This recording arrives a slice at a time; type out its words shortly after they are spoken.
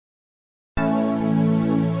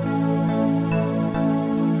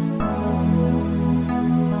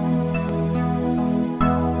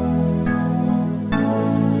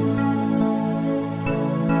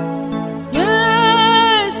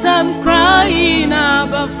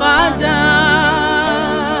Father.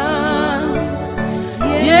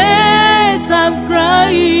 Yes, I'm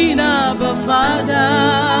crying, Abba, Father.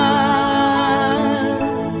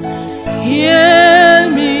 Hear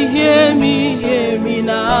me, hear me, hear me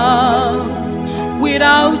now.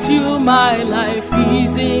 Without you, my life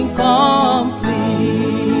is incomplete.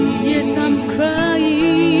 Yes, I'm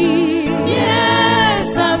crying. Yes,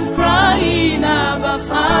 I'm crying, Abba,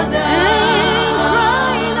 Father. I'm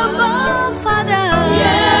crying, Abba, Father.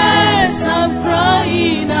 Yes, I'm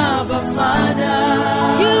crying, Abba, Father.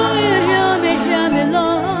 Hear me,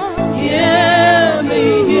 Lord. Hear me,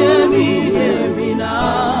 hear me, hear me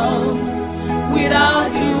now.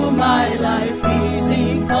 Without you, my life is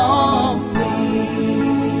incomplete.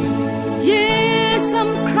 Yes,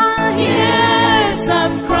 I'm crying. Yes,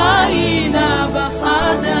 I'm crying, Abba,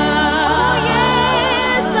 Father. Oh,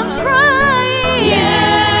 yes, I'm crying.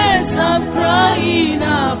 Yes, I'm crying,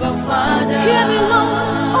 Abba, Father. Hear me, Lord.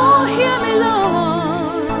 Oh, hear me,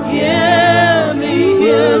 Lord. Hear me,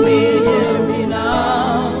 hear me, hear me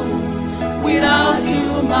now. Without you,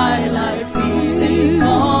 my life is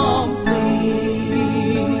incomplete.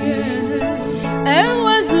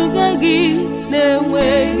 Ewezugagi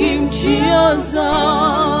na-enweghị m chi ọzọ.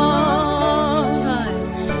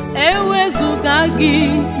 Ewezugagi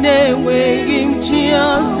na-enweghị m chi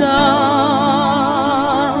ọzọ.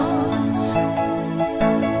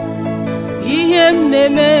 Ihe m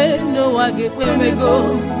na-eme n'ụwa ga-ekwemego.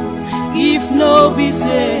 If no be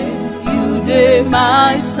say you dey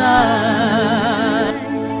my side.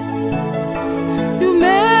 You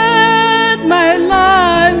made my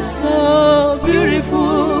life so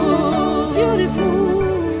beautiful, beautiful.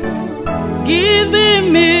 Giving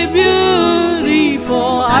me beauty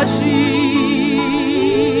for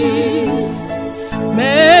ashes,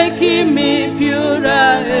 making me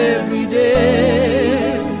purer every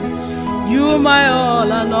day. You my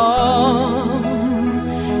all and all.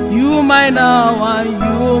 You my now and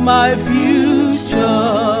you my future.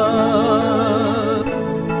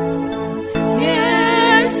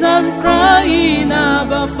 Yes, I'm crying,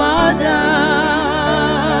 Abba, Father.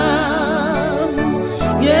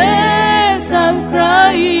 Yes, I'm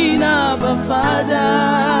crying, Abba, Father.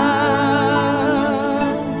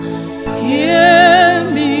 Hear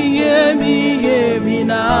me, hear me, hear me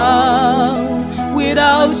now.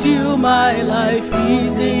 Without you, my life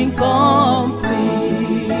is incomplete.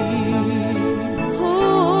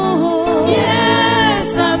 Yes,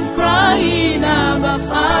 I'm crying, Abba,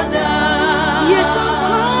 Father. Yes, I'm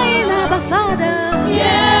crying, Abba, Father.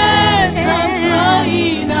 Yes, I'm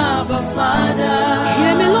crying, Abba, Father.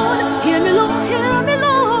 Hear me, Lord. Hear me, Lord. Hear me,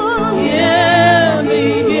 Lord. Hear me,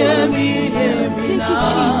 hear me, hear me. Thank you,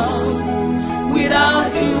 Jesus.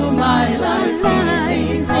 Without you, my life is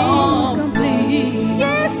incomplete.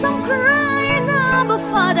 Yes, I'm crying, Abba,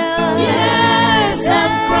 Father. Yes,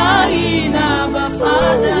 I'm crying, Abba,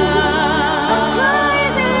 Father. I'm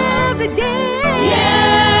crying every day.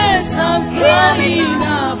 Yes, I'm crying,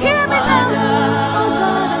 Abba, Hear me Father. now, oh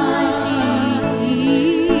God Almighty.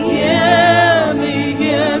 Hear me,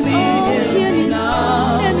 hear me, Oh, hear me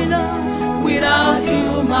now. Hear me, Lord. Without you,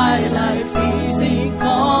 my life is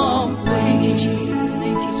incomplete. Thank you, Jesus.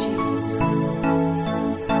 Thank you, Jesus.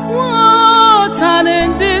 What an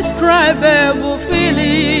indescribable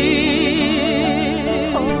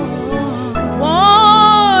feelings.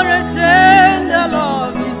 What a tender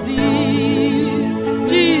love is this.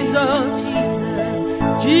 Jesus,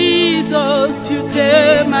 Jesus, you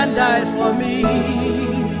came and died for me.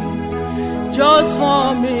 Just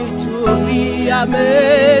for me to be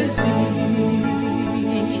amazing.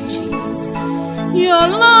 Thank you, Jesus. Your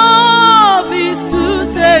love is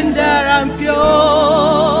too tender and pure.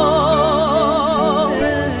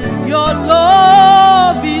 Your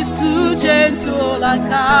love is too gentle and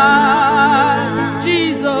kind.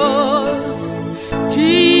 Jesus,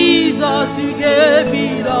 Jesus, you gave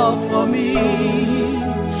it up for me.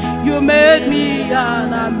 You made me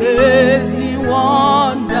an amazing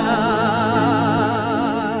wonder.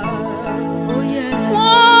 Oh, yeah.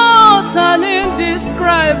 What an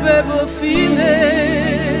indescribable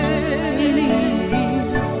feeling.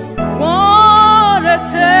 What a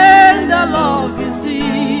tender love is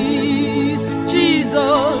this.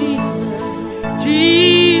 Jesus,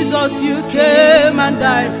 Jesus, you came and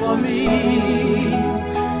died for me.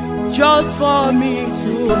 Just for me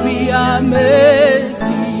to be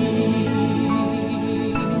amazing.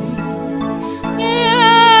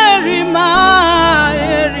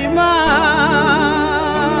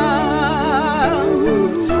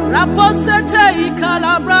 Raposete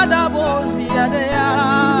ikalabrada bozi adea.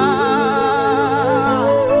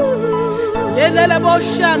 Yenele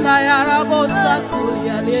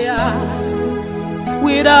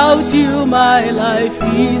Without you, my life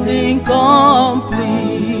is incomplete.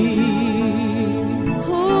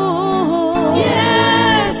 Oh,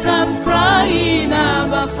 yes, I'm crying,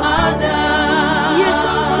 Abba Father.